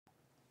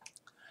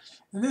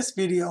In this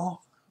video,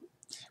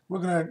 we're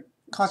going to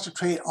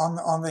concentrate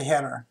on the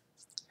header.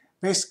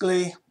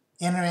 Basically,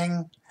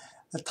 entering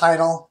the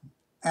title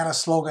and a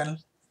slogan,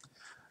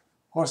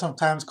 or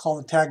sometimes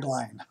called a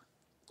tagline.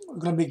 We're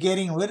going to be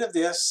getting rid of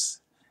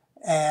this,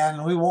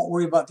 and we won't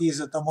worry about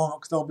these at the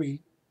moment because they'll be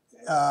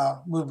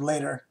moved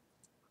later.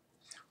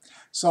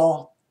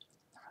 So,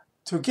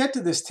 to get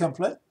to this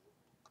template,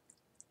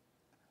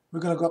 we're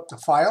going to go up to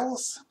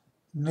Files,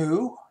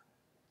 New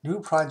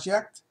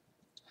Project.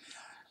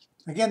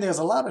 Again, there's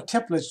a lot of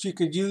templates you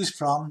could use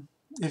from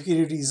if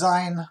you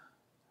design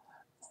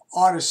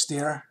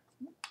artisteer,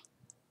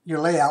 your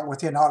layout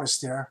within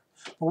artisteer,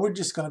 but we're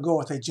just going to go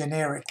with a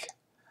generic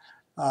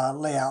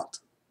layout.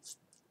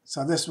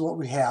 So this is what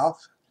we have,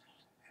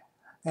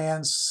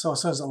 and so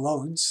as it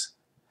loads,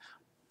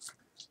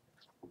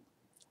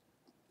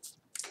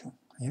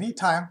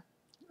 anytime.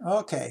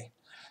 Okay,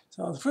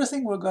 so the first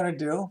thing we're going to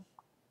do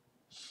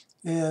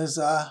is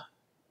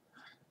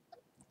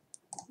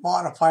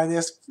modify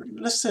this.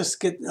 Let's just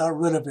get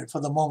rid of it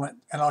for the moment,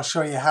 and I'll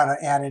show you how to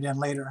add it in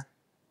later.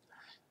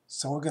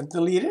 So we're going to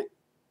delete it,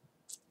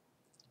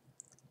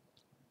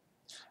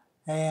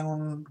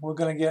 and we're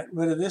going to get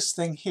rid of this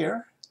thing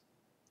here.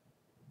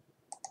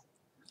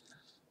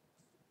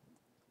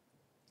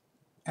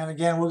 And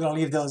again, we're going to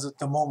leave those at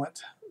the moment.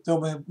 They'll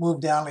be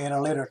moved down at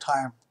a later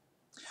time.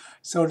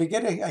 So to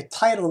get a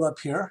title up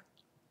here,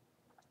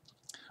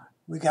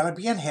 we got to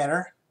be in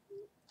header.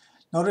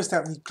 Notice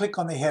that when you click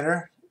on the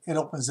header, it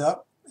opens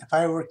up. If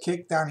I were to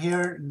click down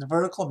here in the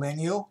vertical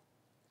menu,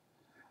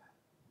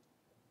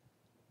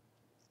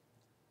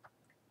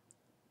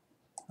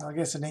 I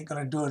guess it ain't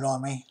going to do it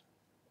on me.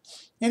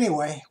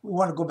 Anyway, we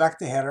want to go back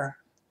to header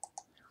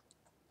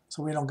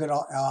so we don't get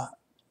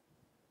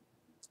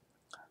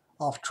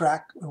off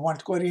track. We want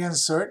to go to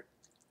Insert,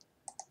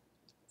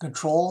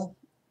 Control,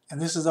 and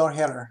this is our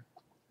header.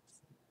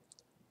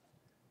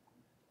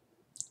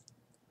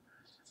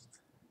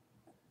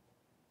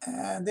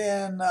 And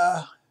then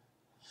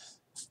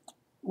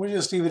we'll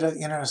just leave it at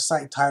inner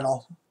site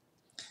title.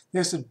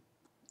 This would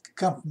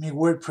come from your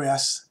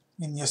WordPress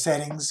in your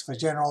settings for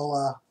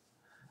general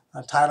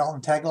title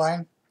and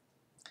tagline.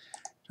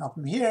 Now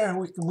from here,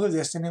 we can move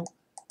this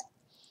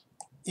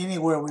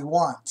anywhere we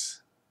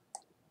want.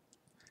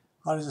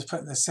 I'll just put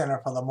it in the center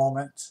for the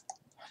moment.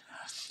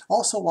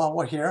 Also, while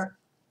we're here,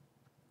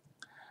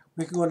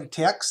 we can go to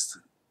text.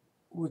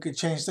 We could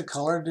change the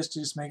color just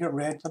to make it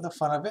red for the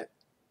fun of it.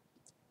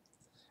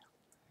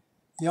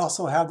 You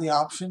also have the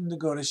option to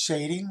go to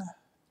shading.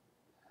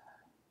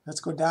 Let's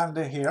go down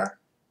to here.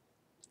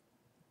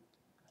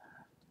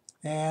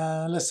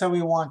 And let's say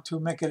we want to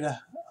make it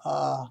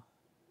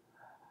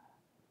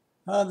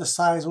the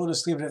size, we'll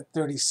just leave it at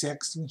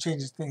 36. You can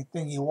change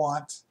anything you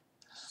want.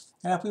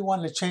 And if we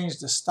wanted to change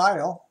the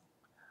style,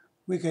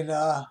 we could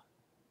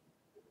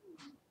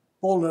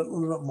bold it a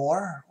little bit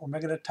more or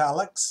make it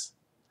italics.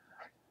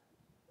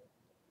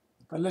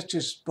 But let's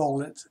just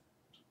bold it.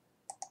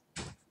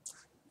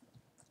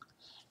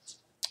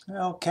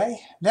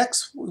 Okay,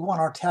 next we want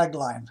our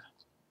tagline.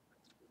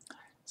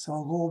 So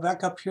we'll go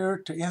back up here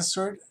to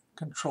Insert,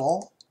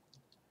 Control,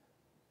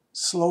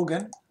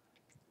 Slogan.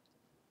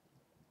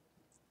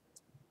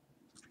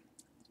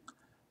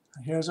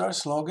 Here's our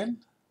slogan.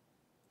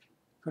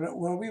 Put it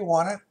where we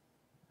want it.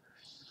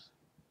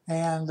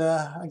 And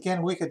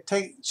again, we could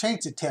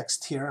change the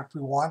text here if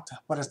we want,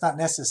 but it's not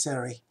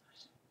necessary.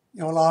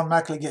 It will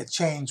automatically get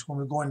changed when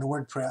we go into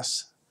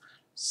WordPress.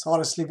 So I'll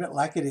just leave it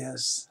like it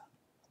is.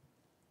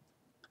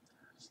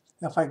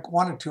 If I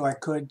wanted to, I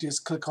could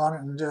just click on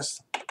it and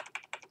just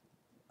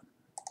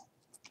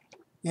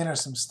enter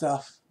some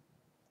stuff.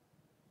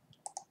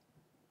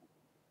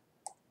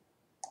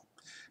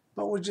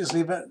 But we'll just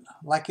leave it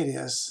like it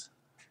is.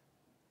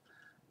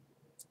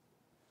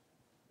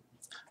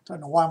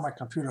 Don't know why my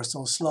computer is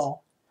so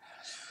slow.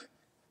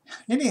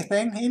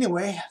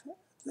 Anyway,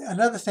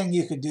 another thing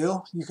you could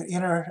do, you could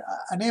enter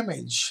an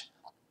image.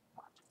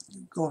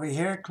 Go over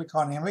here, click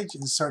on Image,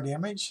 Insert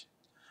Image.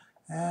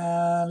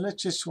 And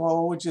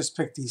we'll just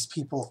pick these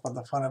people for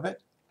the fun of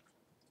it.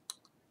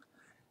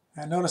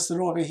 And notice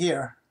they're over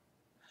here.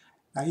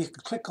 Now you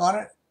can click on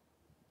it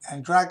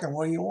and drag them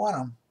where you want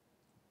them.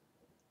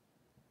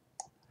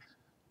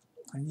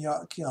 And you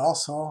can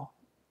also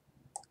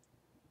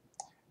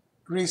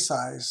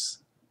resize.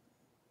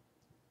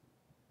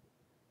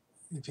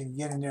 If you can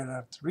get in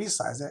there to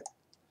resize it.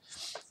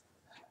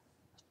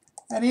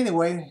 And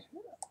anyway,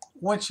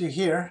 once you're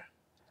here,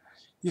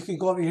 you can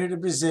go over here to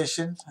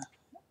position.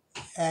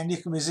 And you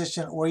can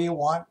position it where you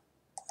want.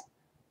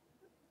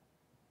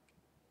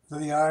 So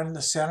they are in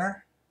the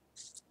center,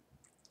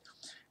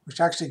 which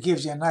actually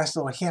gives you a nice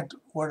little hint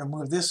where to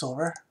move this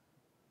over.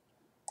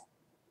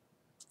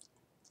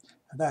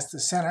 And that's the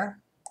center.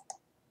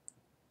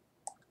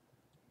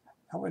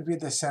 That would be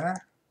the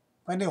center.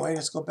 But anyway,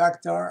 let's go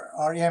back to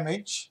our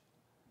image.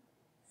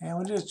 And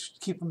we'll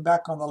just keep them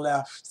back on the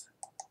left.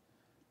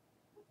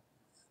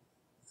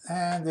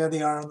 And there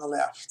they are on the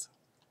left.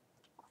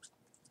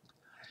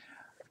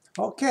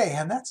 Okay,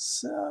 and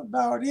that's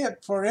about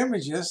it for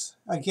images.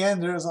 Again,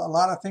 there's a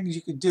lot of things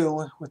you could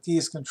do with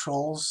these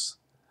controls.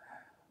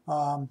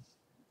 You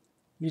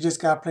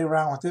just got to play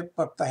around with it,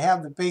 but to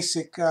have the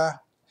basic, well,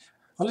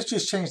 let's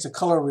just change the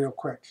color real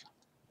quick.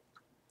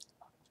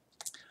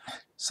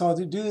 So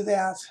to do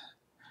that,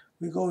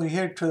 we go over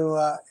here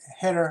to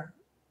header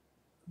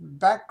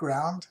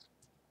background,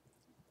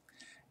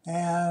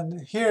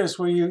 and here's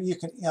where you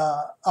can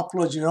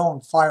upload your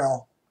own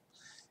file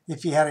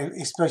if you had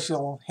a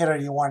special header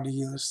you wanted to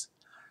use.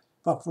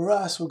 But for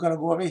us, we're going to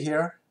go over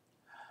here,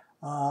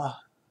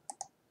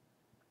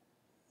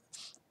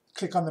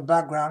 click on the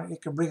background. You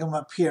can bring them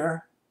up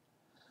here,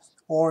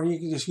 or you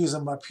can just use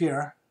them up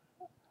here,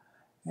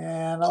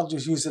 and I'll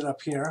just use it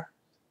up here,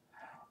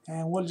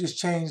 and we'll just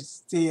change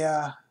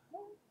the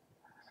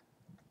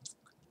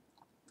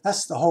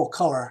that's the whole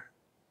color.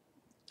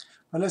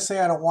 But let's say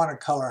I don't want a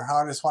color,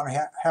 I just want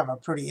to have a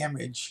pretty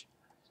image.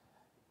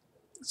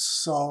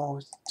 So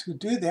to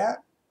do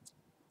that,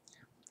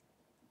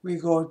 we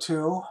go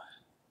to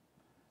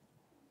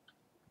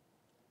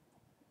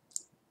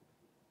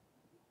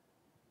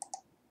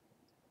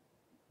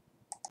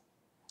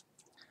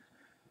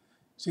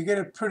you get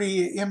a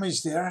pretty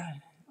image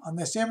there on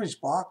this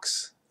image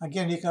box.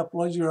 Again, you can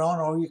upload your own,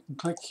 or you can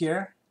click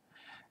here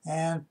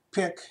and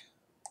pick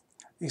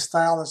a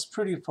style that's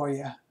pretty for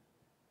you.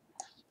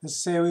 Let's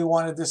say we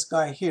wanted this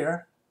guy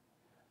here.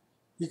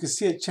 You can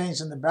see it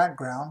change in the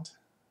background.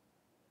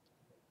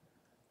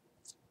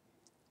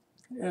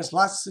 There's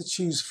lots to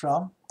choose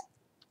from.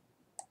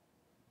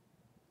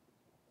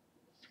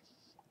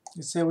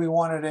 Let's say we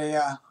wanted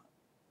a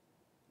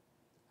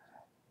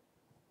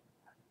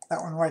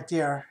that one right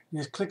there. You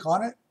just click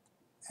on it,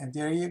 and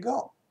there you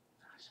go.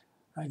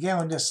 Again,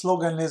 when the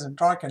slogan isn't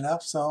dark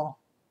enough, so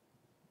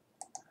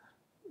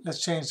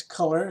let's change the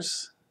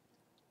colors.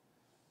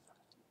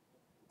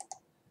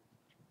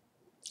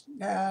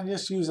 And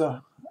just use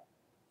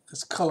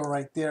this color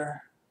right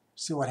there.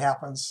 See what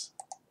happens.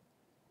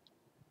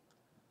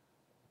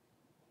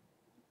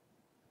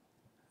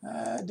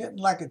 I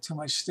didn't like it too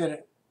much, did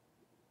it?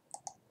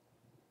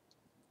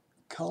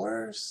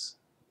 Colors.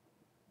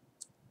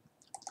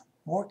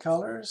 More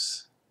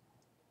colors.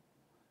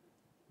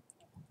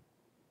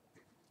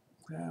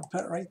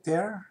 Put it right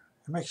there.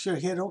 And make sure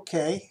you hit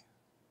OK.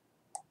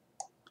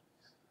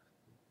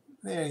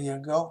 There you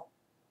go.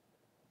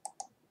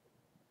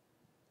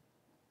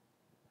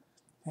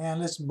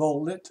 And let's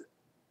bold it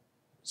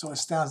so it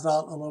stands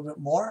out a little bit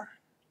more.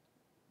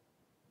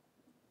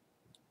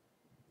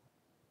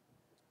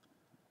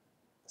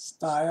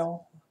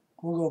 Style.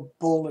 We'll go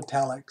bold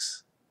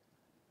italics.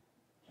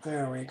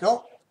 There we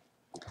go.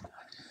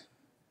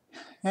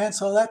 And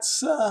so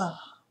that's a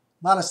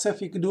lot of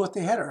stuff you can do with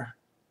the header.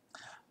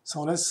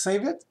 So let's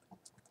save it,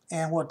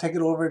 and we'll take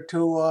it over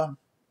to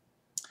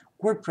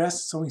WordPress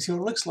so we can see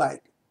what it looks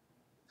like.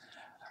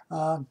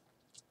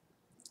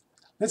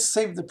 Let's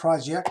save the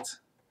project.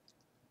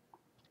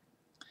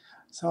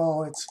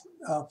 So it's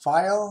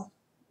File,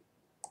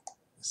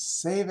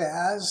 Save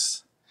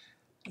As,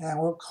 and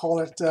we'll call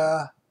it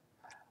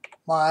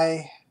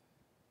My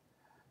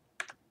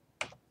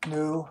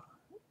New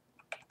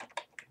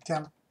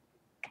Template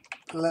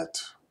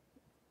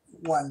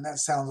 1. That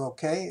sounds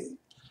okay.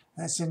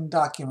 That's in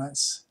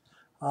Documents.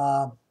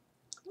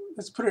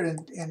 Let's put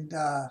it in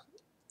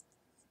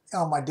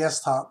on my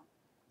desktop,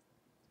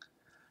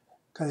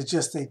 because it's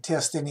just a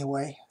test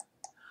anyway.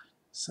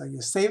 So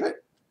you save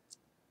it.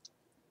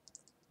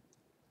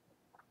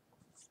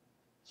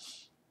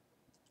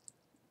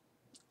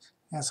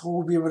 And so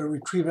we'll be able to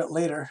retrieve it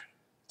later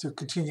to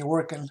continue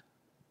working.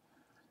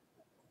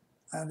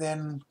 And then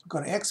I'm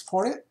going to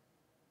export it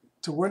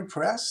to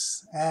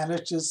WordPress, and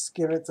let's just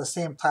give it the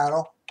same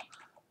title.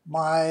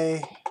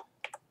 I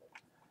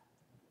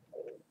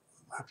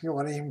forget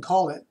what I even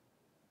call it.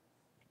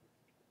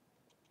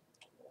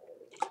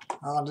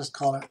 I'll just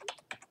call it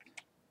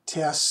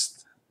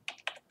Test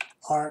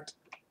Artisteer,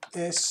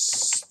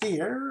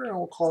 and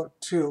we'll call it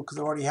 2 because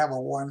I already have a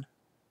 1.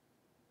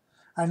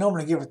 I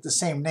normally give it the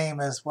same name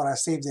as what I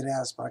saved it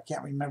as, but I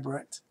can't remember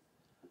it.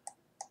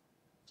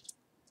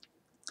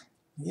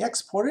 You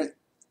export it,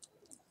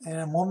 and in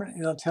a moment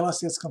it'll tell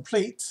us it's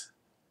complete.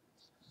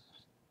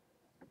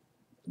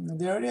 And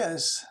there it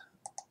is.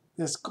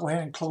 Let's go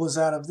ahead and close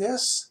out of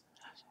this,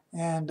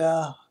 and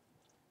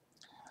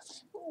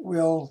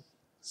we'll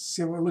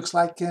see what it looks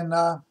like in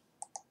our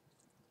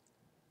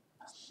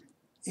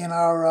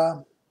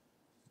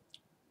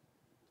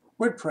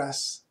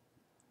WordPress.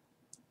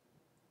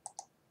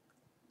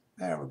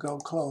 There we go,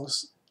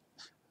 close.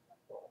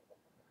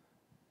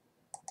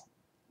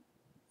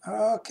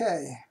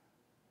 Okay.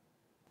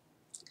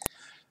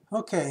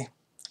 Okay,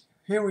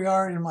 here we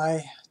are in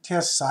my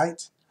test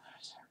site,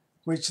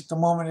 which at the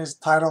moment is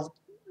titled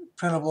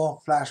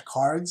Printable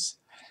Flashcards.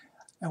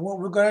 And what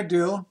we're going to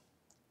do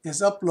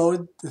is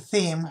upload the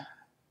theme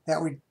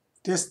that we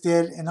just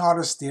did in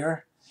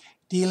artisteer,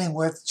 dealing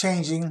with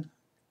changing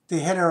the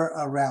header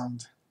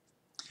around.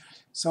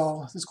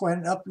 So let's go ahead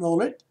and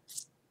upload it.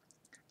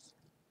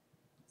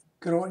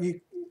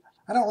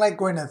 I don't like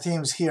going to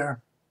themes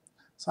here,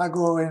 so I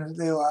go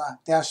into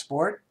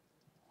dashboard,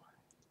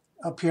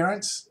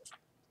 appearance,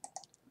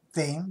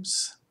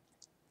 themes,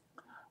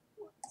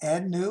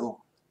 add new.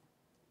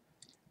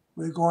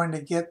 We're going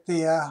to get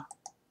the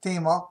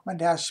theme off my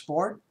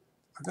dashboard.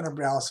 I'm going to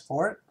browse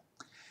for it.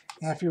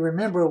 And if you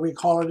remember, we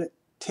called it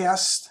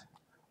test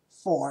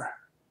 4.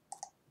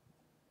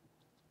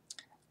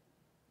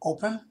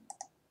 Open,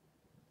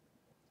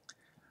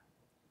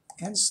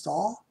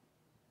 install,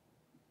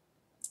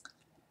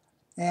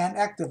 and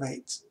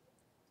activate.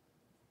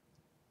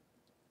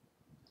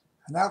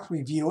 And now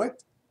review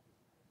it.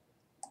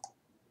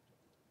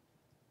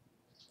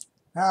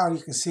 Now you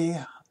can see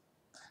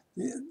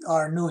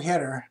our new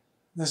header.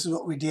 This is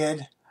what we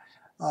did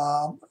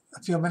a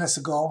few minutes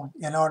ago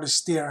in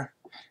artisteer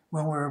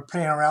when we were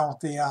playing around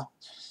with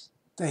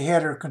the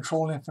header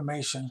control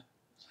information.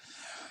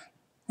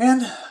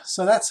 And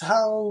so that's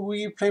how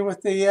we play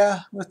with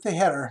the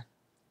header.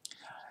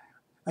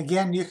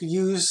 Again, you could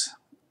use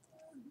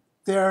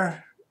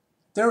their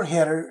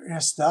header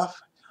and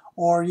stuff,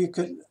 or you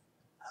could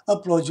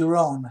upload your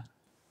own.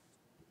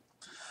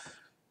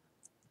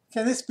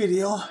 Okay, in this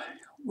video,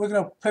 we're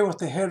going to play with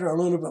the header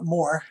a little bit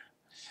more.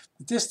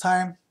 But this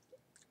time,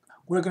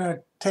 we're going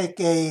to take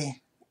an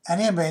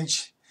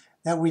image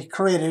that we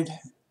created.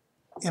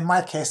 In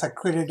my case, I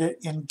created it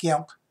in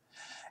GIMP,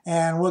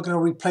 and we're going to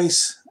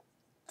replace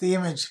the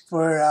image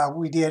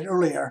we did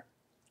earlier.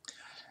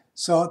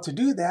 So to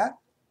do that,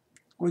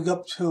 we go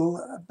up to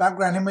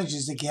background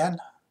images again,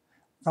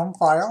 from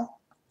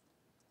file,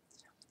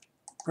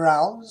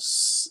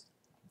 browse,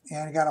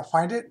 and I gotta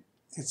find it.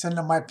 It's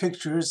under my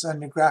pictures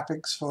under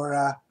graphics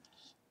for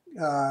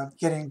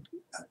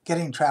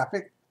getting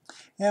traffic,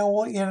 and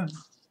we'll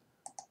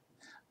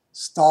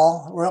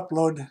install or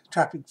upload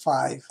traffic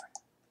 5.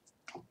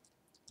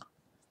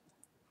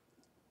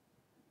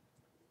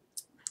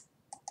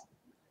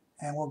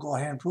 And we'll go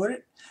ahead and put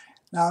it.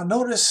 Now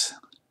notice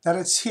that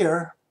it's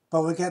here,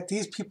 but we got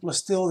these people are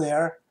still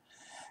there.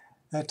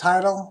 The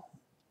title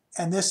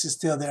and this is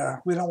still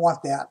there. We don't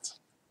want that.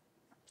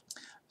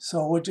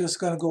 So we're just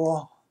going to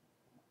go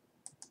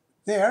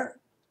there,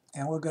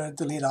 and we're going to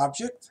delete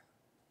object.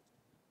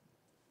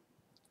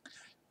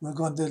 We're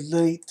going to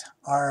delete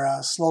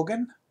our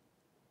slogan.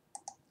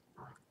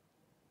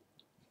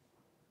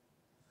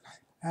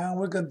 And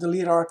we're going to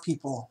delete our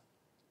people.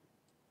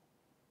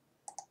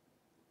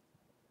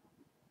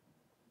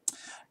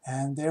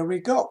 And there we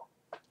go.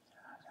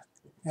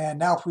 And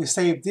now if we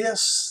save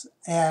this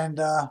and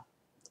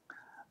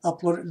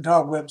upload it into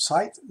our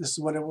website, this is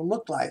what it will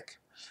look like.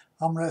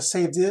 I'm going to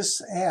save this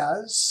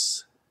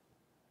as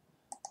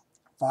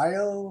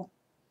file,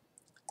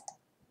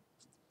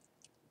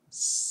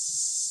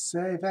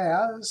 save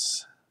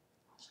as,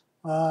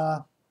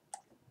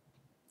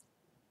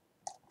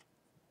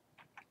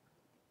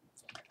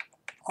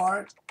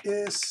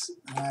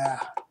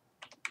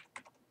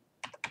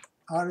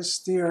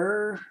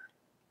 artisteer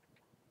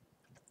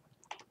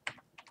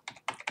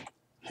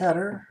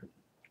header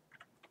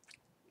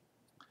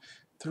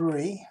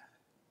 3.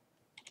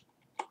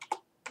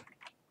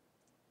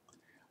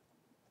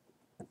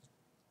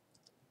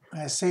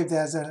 I saved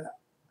that as an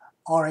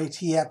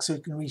RATX so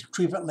you can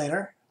retrieve it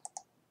later.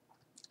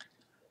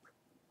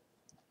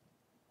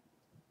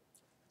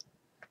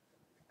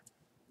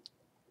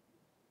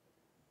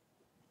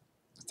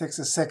 It takes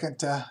a second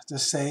to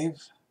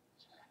save.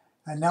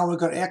 And now we're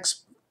going to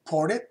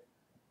export it.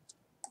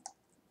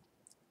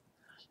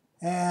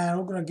 And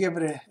we're going to give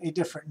it a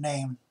different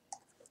name.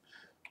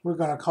 We're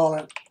going to call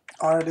it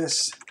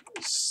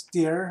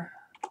artisteer.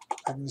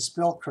 I can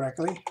spell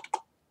correctly.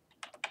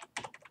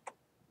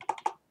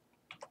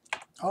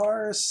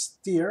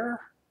 Artisteer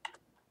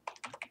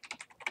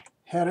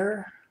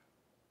header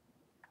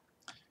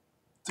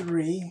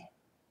 3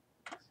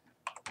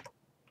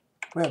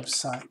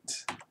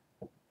 website.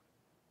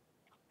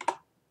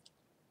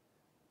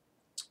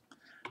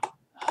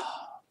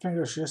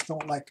 Fingers just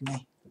don't like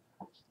me.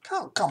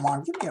 Oh, come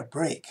on, give me a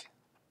break.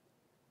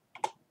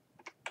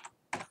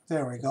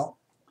 There we go.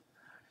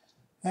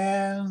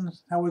 And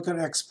now we're going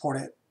to export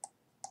it.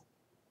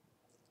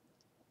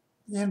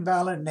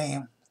 Invalid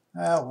name.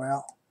 Oh,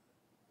 well.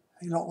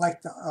 You don't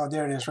like the, oh,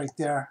 there it is right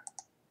there.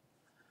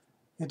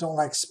 You don't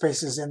like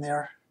spaces in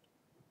there.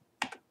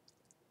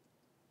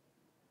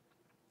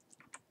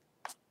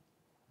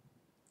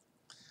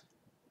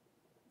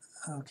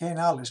 Okay,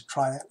 now let's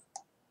try it.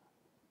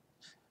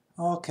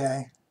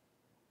 Okay.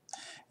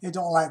 You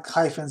don't like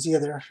hyphens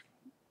either.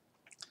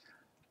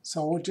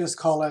 So we'll just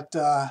call it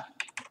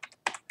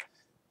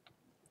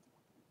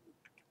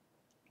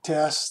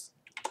test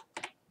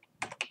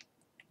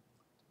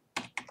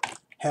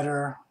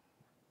header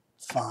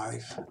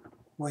 5.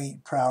 We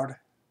ain't proud.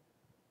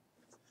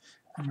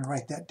 Let me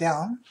write that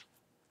down.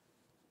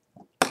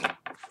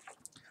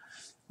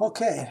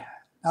 Okay,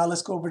 now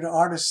let's go over to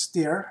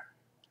artisteer.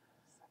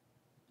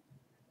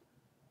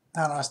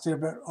 Not artisteer,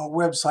 but our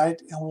website,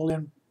 and we'll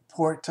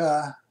import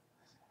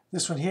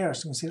this one here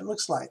so you can see what it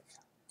looks like.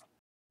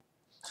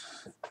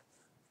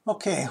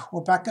 Okay,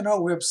 we're back in our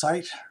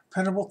website.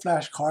 printable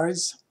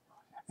flashcards,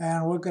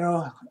 and we're going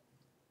to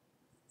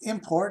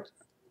import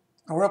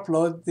or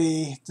upload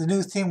the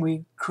new theme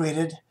we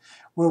created,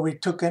 where we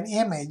took an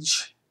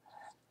image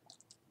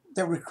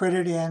that we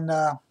created in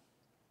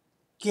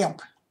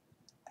GIMP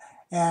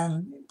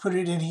and put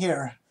it in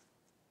here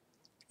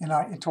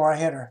into our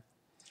header.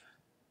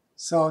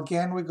 So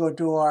again, we go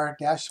to our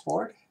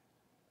dashboard,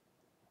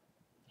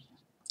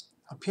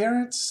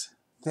 appearance,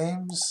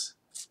 themes,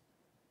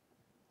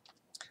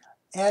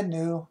 add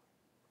new,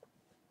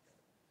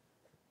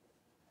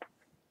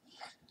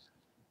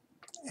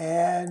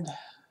 add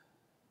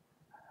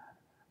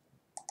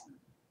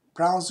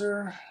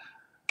browser.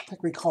 I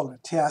think we called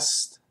it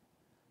test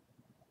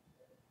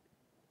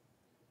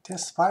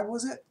 5,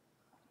 was it?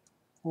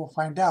 We'll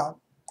find out.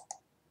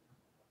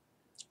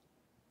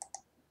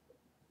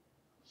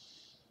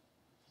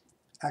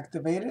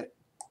 Activate it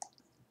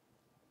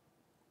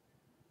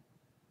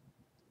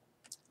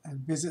and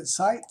visit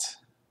site,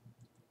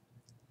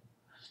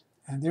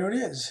 and there it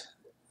is.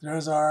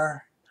 There's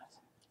our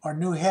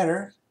new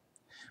header,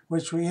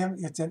 which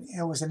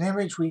it was an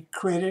image we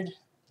created,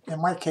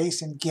 in my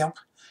case in GIMP.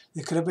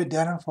 It could have been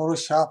done in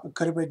Photoshop, it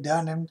could have been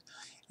done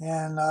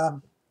in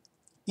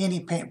any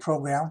paint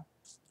program,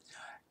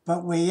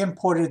 but we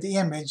imported the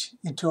image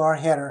into our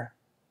header.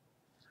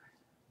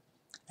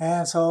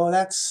 And so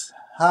that's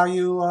how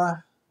you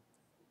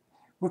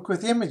work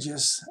with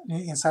images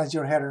inside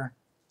your header.